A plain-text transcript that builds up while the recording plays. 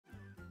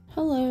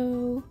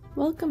Hello,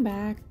 welcome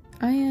back.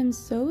 I am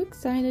so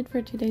excited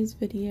for today's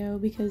video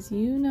because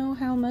you know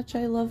how much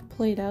I love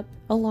PlateUp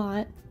a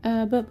lot.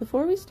 But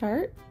before we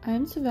start,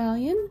 I'm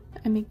Savalian.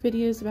 I make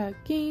videos about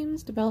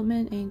games,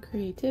 development, and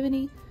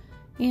creativity.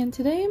 And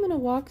today I'm going to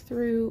walk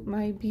through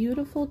my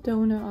beautiful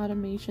donut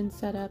automation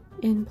setup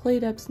in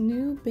PlateUp's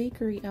new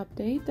bakery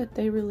update that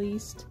they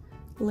released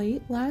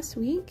late last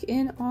week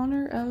in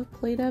honor of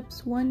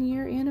PlateUp's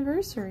 1-year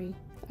anniversary.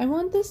 I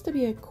want this to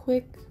be a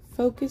quick,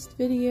 focused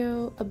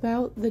video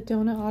about the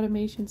donut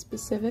automation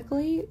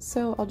specifically,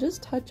 so I'll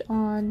just touch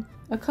on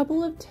a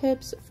couple of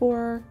tips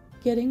for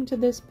getting to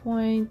this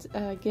point,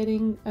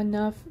 getting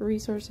enough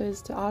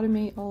resources to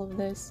automate all of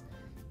this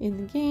in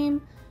the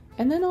game,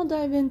 and then I'll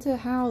dive into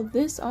how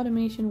this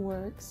automation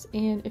works.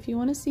 And if you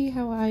want to see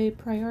how I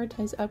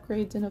prioritize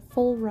upgrades in a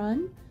full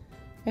run,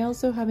 I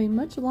also have a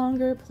much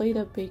longer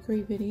PlateUp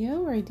bakery video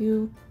where I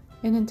do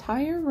an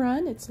entire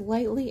run. It's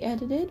lightly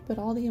edited, but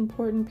all the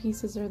important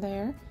pieces are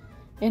there.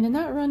 And in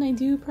that run, I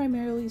do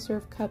primarily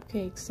serve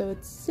cupcakes, so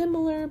it's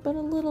similar, but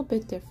a little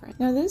bit different.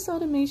 Now, this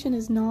automation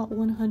is not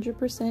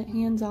 100%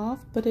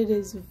 hands-off, but it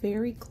is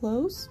very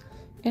close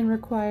and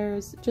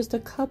requires just a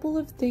couple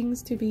of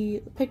things to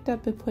be picked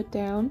up and put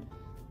down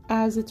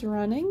as it's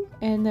running.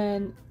 And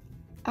then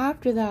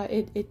after that,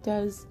 it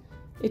does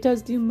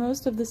do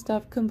most of the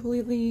stuff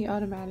completely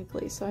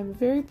automatically. So I'm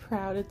very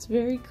proud. It's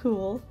very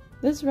cool.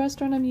 This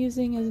restaurant I'm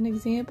using as an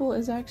example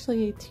is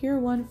actually a tier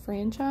 1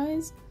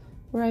 franchise,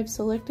 where I've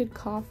selected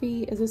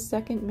coffee as a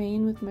second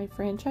main with my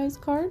franchise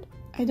card.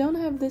 I don't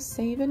have this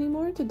save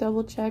anymore to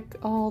double check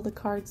all the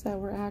cards that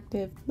were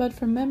active, but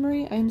from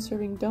memory I am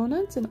serving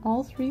donuts in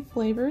all 3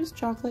 flavors,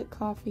 chocolate,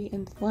 coffee,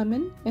 and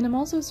lemon, and I'm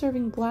also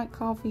serving black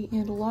coffee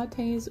and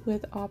lattes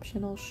with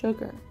optional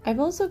sugar. I've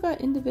also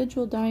got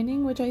individual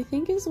dining, which I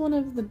think is one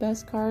of the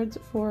best cards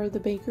for the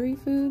bakery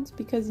foods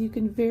because you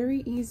can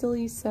very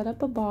easily set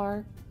up a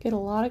bar, get a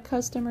lot of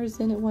customers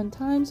in at one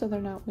time so they're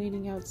not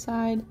waiting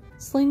outside,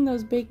 sling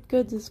those baked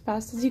goods as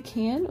fast as you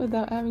can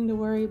without having to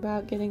worry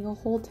about getting a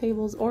whole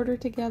table's order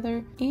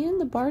together, and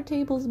the bar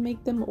tables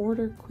make them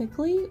order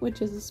quickly,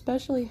 which is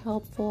especially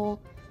helpful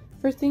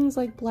for things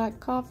like black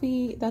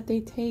coffee that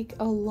they take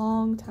a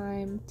long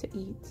time to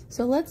eat.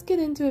 So let's get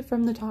into it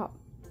from the top.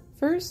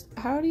 First,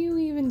 how do you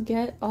even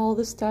get all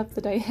the stuff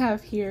that I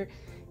have here?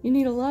 You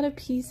need a lot of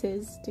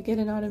pieces to get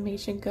an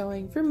automation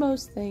going for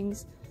most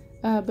things.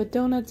 But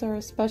donuts are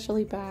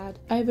especially bad.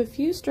 I have a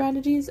few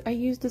strategies I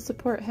use to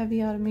support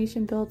heavy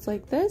automation builds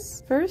like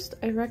this. First,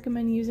 I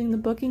recommend using the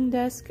booking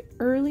desk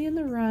early in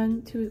the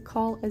run to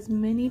call as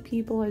many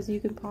people as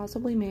you can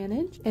possibly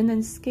manage, and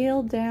then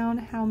scale down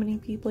how many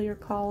people you're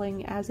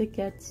calling as it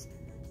gets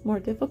more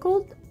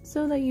difficult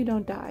so that you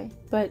don't die.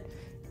 But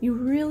you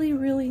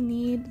really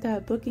need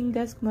that booking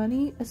desk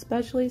money,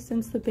 especially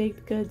since the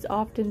baked goods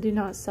often do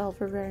not sell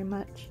for very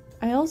much.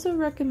 I also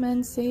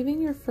recommend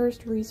saving your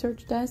first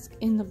research desk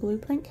in the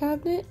blueprint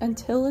cabinet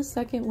until a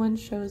second one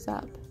shows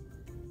up.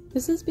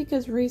 This is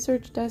because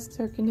research desks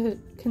are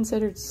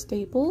considered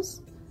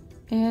staples,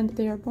 and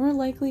they are more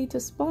likely to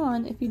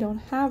spawn if you don't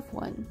have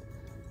one.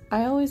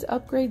 I always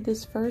upgrade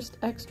this first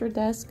extra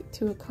desk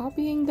to a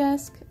copying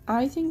desk.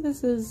 I think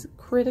this is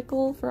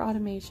critical for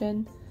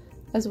automation,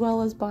 as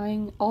well as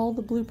buying all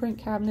the blueprint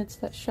cabinets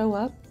that show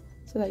up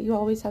so that you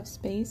always have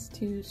space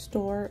to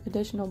store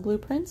additional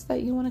blueprints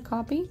that you want to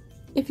copy.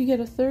 If you get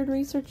a third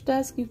research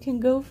desk, you can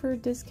go for a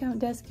discount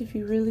desk if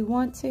you really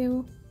want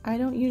to. I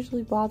don't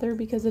usually bother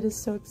because it is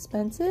so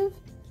expensive,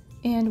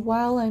 and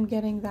while I'm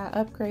getting that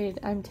upgrade,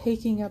 I'm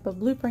taking up a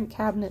blueprint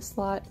cabinet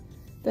slot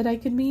that I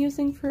could be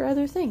using for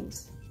other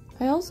things.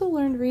 I also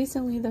learned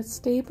recently that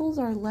staples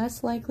are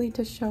less likely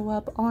to show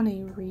up on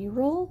a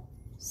reroll,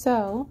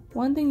 so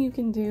one thing you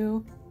can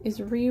do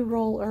is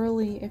re-roll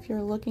early if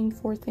you're looking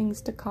for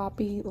things to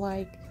copy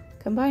like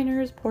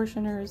combiners,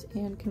 portioners,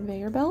 and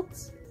conveyor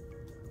belts,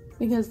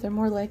 because they're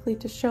more likely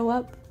to show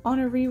up on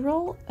a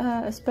reroll,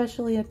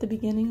 especially at the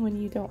beginning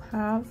when you don't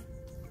have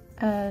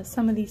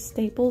some of these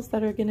staples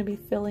that are going to be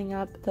filling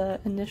up the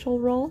initial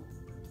roll.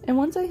 And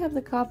once I have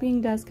the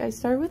copying desk, I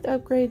start with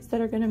upgrades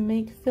that are going to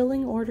make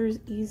filling orders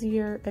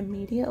easier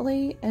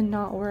immediately and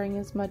not worrying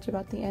as much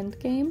about the end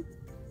game.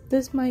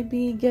 This might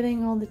be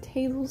getting all the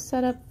tables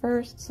set up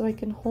first so I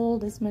can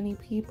hold as many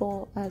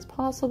people as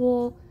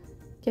possible,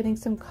 getting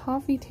some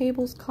coffee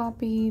tables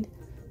copied.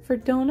 For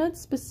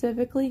donuts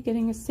specifically,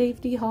 getting a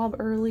safety hob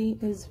early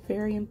is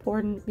very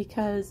important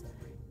because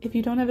if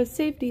you don't have a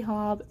safety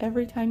hob,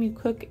 every time you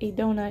cook a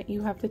donut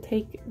you have to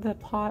take the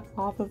pot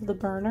off of the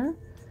burner,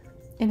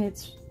 and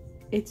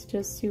it's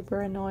just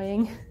super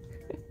annoying.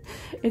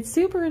 It's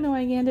super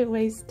annoying and it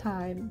wastes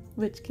time,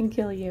 which can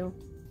kill you.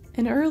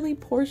 An early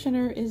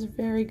portioner is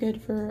very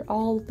good for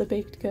all the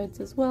baked goods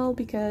as well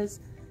because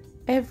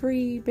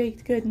every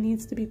baked good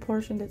needs to be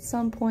portioned at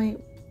some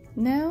point.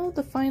 Now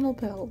the final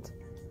build.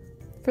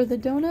 For the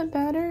donut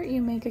batter,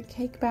 you make a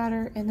cake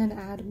batter and then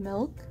add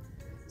milk.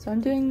 So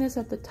I'm doing this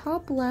at the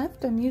top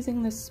left. I'm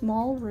using this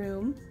small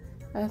room.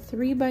 A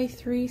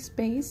 3x3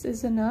 space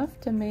is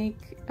enough to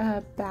make a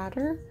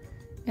batter,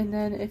 And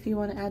then if you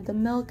want to add the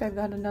milk, I've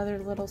got another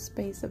little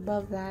space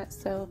above that.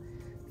 So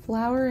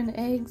flour and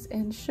eggs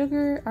and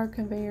sugar are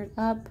conveyed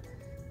up.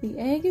 The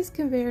egg is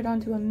conveyed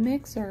onto a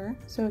mixer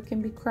so it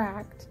can be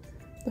cracked.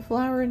 The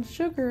flour and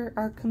sugar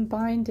are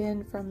combined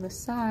in from the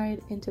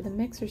side into the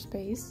mixer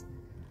space.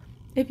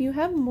 If you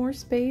have more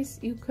space,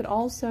 you could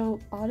also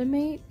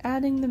automate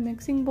adding the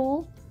mixing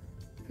bowl.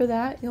 For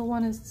that, you'll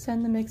want to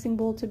send the mixing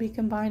bowl to be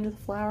combined with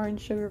flour and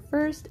sugar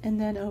first and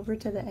then over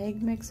to the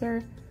egg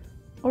mixer,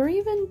 or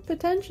even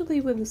potentially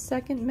with a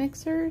second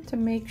mixer to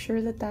make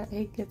sure that that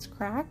egg gets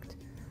cracked.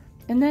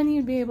 And then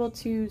you'd be able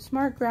to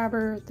smart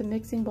grabber the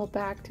mixing bowl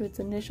back to its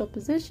initial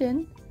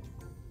position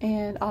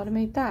and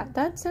automate that.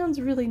 That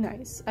sounds really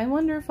nice. I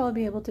wonder if I'll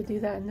be able to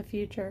do that in the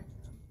future.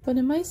 But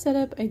in my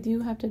setup, I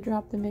do have to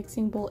drop the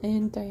mixing bowl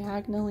in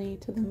diagonally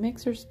to the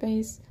mixer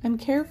space. I'm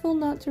careful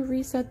not to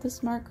reset the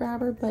smart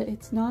grabber, but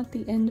it's not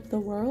the end of the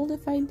world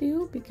if I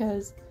do,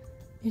 because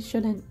it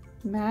shouldn't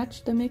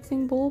match the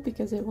mixing bowl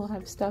because it will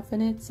have stuff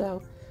in it.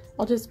 So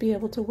I'll just be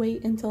able to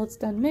wait until it's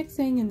done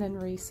mixing and then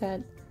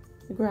reset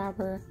the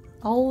grabber.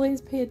 Always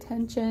pay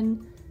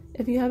attention.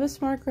 If you have a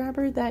smart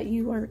grabber that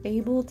you are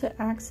able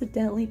to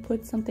accidentally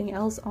put something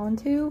else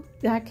onto,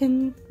 that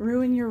can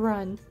ruin your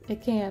run.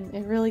 It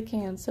really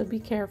can, so be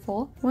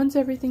careful. Once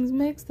everything's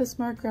mixed, the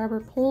smart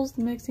grabber pulls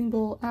the mixing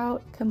bowl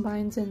out,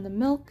 combines in the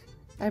milk.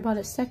 I bought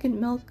a second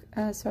milk,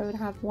 so I would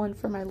have one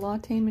for my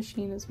latte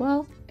machine as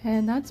well.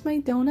 And that's my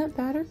donut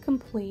batter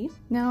complete.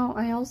 Now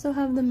I also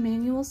have the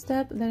manual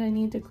step that I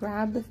need to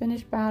grab the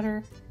finished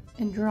batter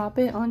and drop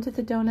it onto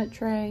the donut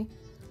tray.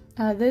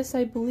 This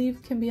I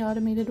believe can be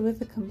automated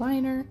with a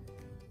combiner,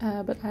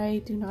 but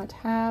I do not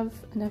have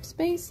enough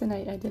space and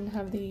I didn't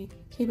have the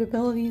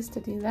capabilities to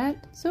do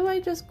that. So I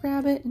just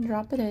grab it and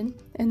drop it in.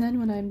 And then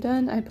when I'm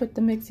done, I put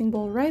the mixing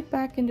bowl right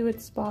back into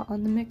its spot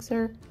on the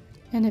mixer,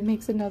 and it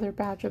makes another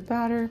batch of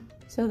batter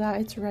so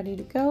that it's ready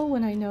to go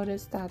when I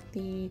notice that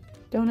the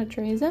donut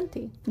tray is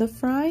empty. The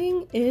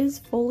frying is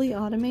fully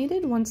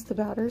automated once the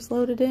batter's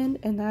loaded in,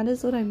 and that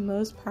is what I'm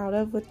most proud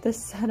of with this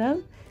setup.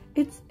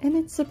 It's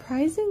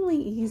surprisingly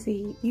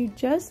easy. You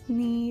just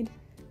need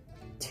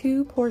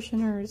 2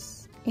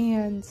 portioners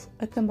and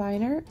a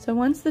combiner. So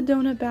once the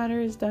donut batter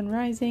is done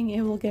rising,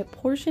 it will get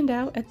portioned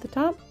out at the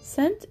top,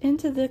 sent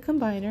into the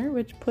combiner,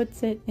 which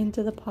puts it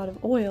into the pot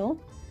of oil.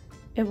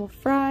 It will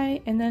fry,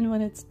 and then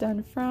when it's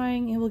done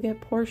frying, it will get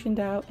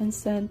portioned out and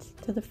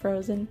sent to the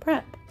frozen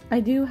prep. I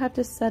do have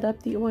to set up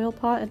the oil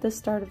pot at the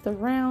start of the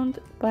round,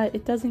 but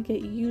it doesn't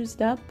get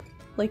used up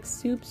like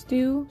soups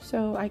do,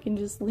 so I can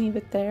just leave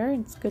it there.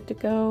 It's good to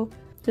go.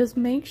 Just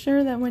make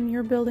sure that when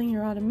you're building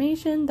your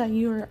automation that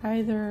you are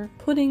either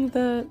putting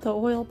the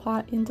oil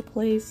pot into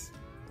place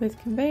with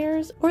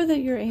conveyors or that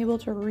you're able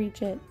to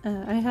reach it.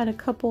 I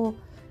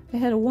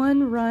had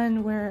one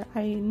run where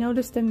I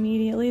noticed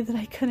immediately that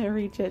I couldn't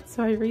reach it,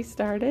 so I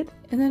restarted.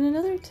 And then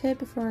another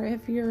tip for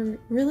if you're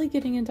really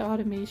getting into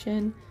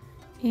automation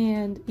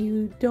and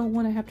you don't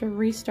want to have to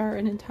restart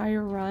an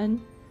entire run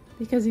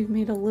because you've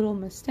made a little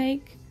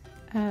mistake,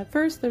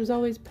 first, there's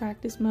always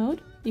practice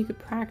mode. You could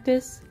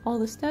practice all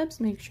the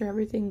steps, make sure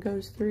everything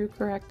goes through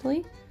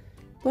correctly.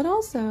 But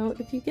also,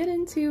 if you get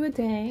into a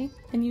day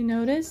and you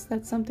notice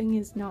that something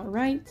is not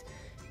right,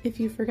 if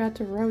you forgot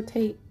to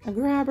rotate a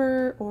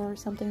grabber or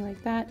something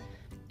like that,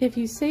 if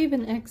you save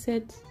and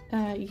exit,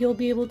 you'll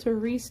be able to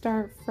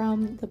restart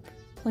from the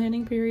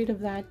planning period of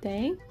that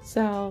day.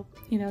 So,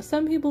 you know,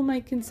 some people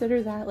might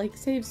consider that like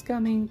save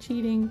scumming,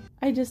 cheating.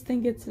 I just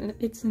think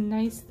it's a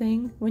nice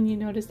thing when you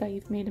notice that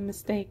you've made a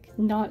mistake,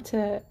 not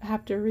to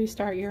have to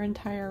restart your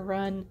entire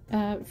run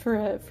for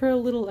a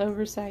little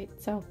oversight.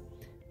 So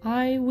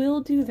I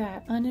will do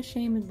that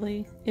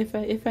unashamedly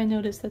if I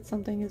notice that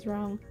something is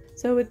wrong.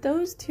 So with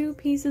those 2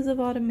 pieces of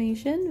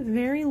automation,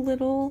 very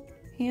little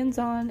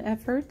hands-on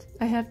effort.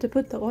 I have to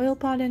put the oil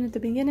pot in at the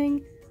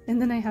beginning, and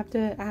then I have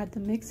to add the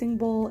mixing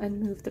bowl and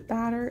move the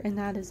batter, and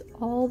that is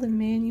all the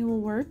manual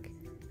work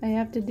I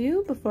have to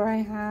do before I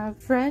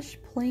have fresh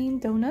plain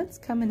donuts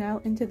coming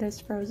out into this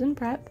frozen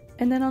prep.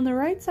 And then on the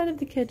right side of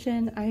the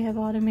kitchen, I have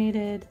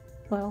automated,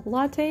 well,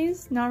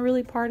 lattes, not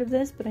really part of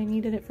this, but I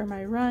needed it for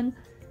my run.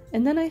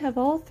 And then I have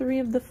all 3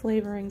 of the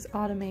flavorings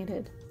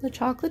automated. The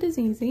chocolate is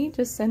easy,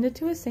 just send it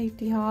to a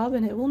safety hob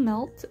and it will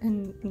melt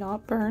and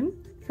not burn.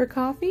 For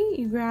coffee,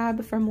 you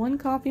grab from one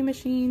coffee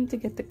machine to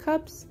get the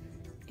cups,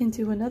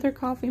 into another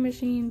coffee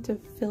machine to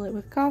fill it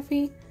with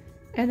coffee,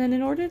 and then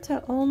in order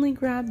to only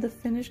grab the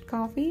finished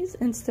coffees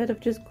instead of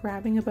just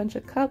grabbing a bunch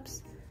of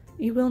cups,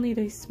 you will need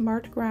a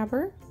smart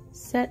grabber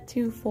set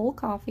to full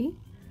coffee.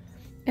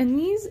 And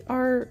these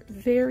are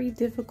very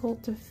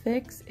difficult to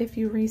fix if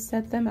you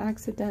reset them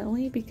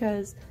accidentally,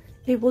 because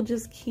it will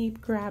just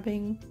keep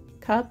grabbing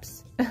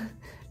cups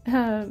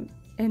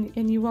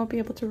and you won't be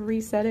able to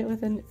reset it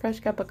with a fresh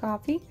cup of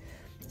coffee.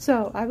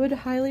 So I would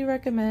highly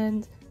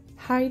recommend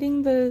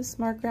hiding the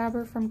smart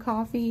grabber from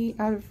coffee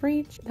out of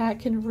reach. That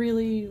can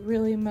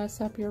really mess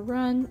up your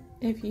run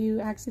if you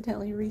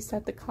accidentally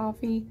reset the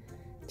coffee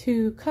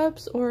to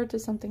cups or to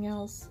something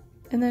else.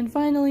 And then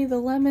finally, the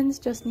lemons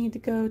just need to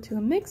go to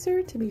a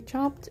mixer to be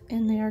chopped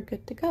and they are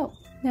good to go.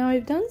 Now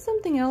I've done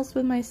something else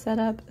with my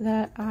setup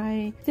that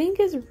I think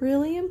is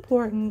really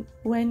important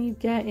when you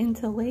get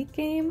into late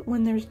game,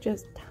 when there's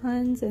just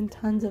tons and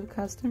tons of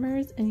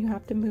customers and you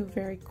have to move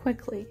very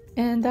quickly.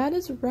 And that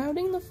is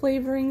routing the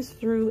flavorings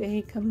through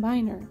a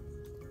combiner.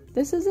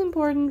 This is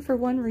important for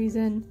one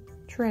reason: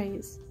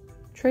 trays.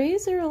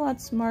 Trays are a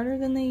lot smarter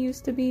than they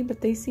used to be,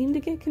 but they seem to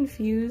get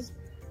confused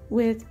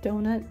with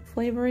donut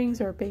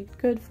flavorings or baked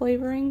good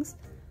flavorings.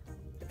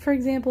 For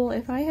example,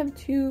 if I have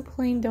 2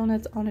 plain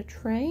donuts on a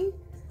tray,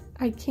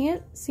 I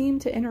can't seem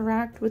to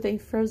interact with a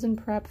frozen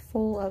prep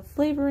full of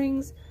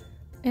flavorings,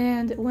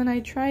 and when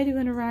I try to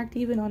interact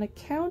even on a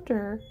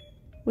counter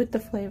with the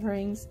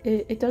flavorings,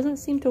 it doesn't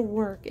seem to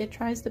work. It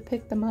tries to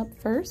pick them up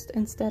first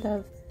instead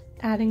of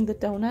adding the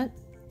donut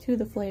to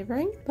the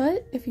flavoring.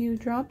 But if you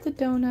drop the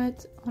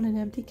donut on an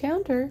empty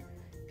counter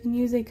and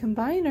use a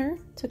combiner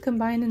to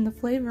combine in the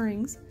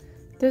flavorings,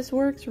 this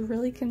works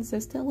really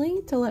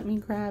consistently to let me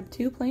grab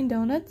 2 plain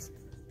donuts,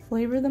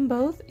 flavor them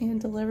both,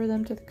 and deliver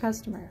them to the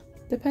customer.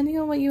 Depending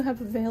on what you have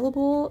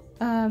available,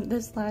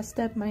 this last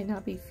step might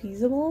not be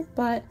feasible,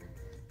 but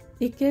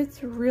it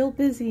gets real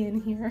busy in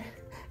here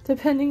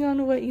depending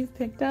on what you've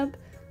picked up,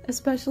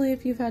 especially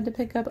if you've had to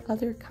pick up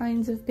other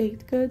kinds of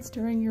baked goods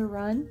during your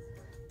run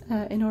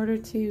in order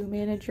to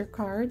manage your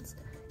cards.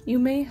 You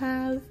may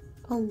have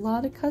a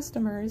lot of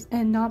customers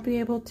and not be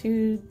able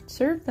to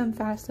serve them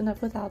fast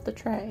enough without the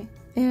tray.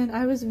 And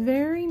I was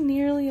very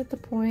nearly at the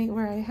point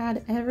where I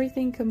had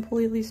everything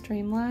completely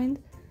streamlined,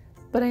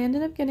 but I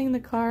ended up getting the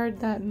card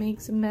that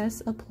makes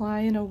mess apply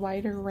in a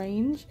wider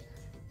range,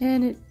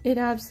 and it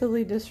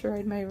absolutely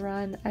destroyed my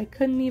run. I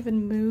couldn't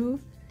even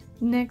move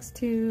next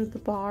to the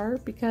bar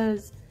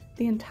because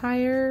the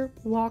entire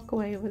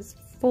walkway was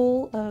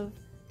full of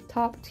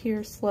top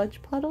tier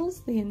sludge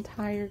puddles the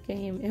entire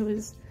game.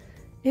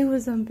 It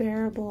was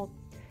unbearable.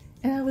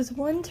 And I was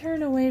 1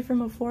 turn away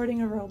from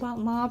affording a robot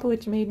mop,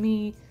 which made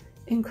me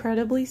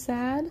incredibly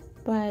sad,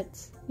 but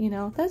you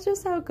know, that's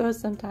just how it goes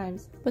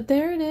sometimes. But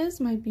there it is,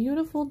 my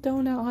beautiful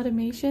donut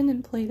automation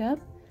in PlateUp.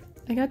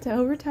 I got to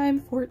overtime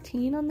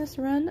 14 on this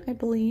run, I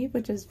believe,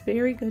 which is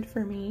very good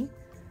for me.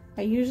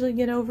 I usually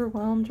get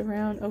overwhelmed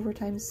around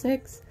overtime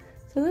 6,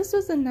 so this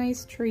was a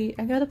nice treat.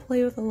 I got to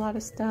play with a lot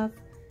of stuff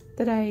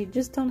that I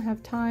just don't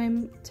have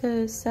time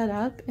to set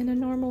up in a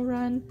normal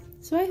run,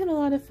 so I had a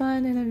lot of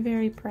fun and I'm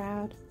very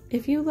proud.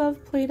 If you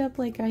love PlateUp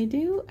like I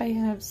do, I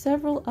have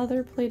several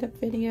other PlateUp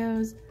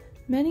videos,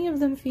 many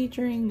of them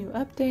featuring new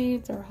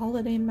updates or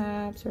holiday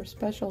maps or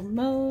special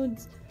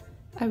modes.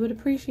 I would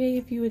appreciate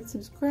if you would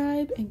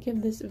subscribe and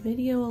give this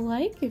video a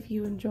like if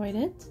you enjoyed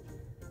it.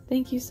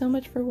 Thank you so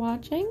much for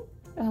watching.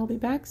 I'll be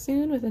back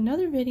soon with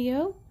another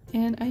video,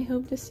 and I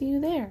hope to see you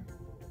there.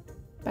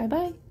 Bye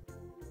bye!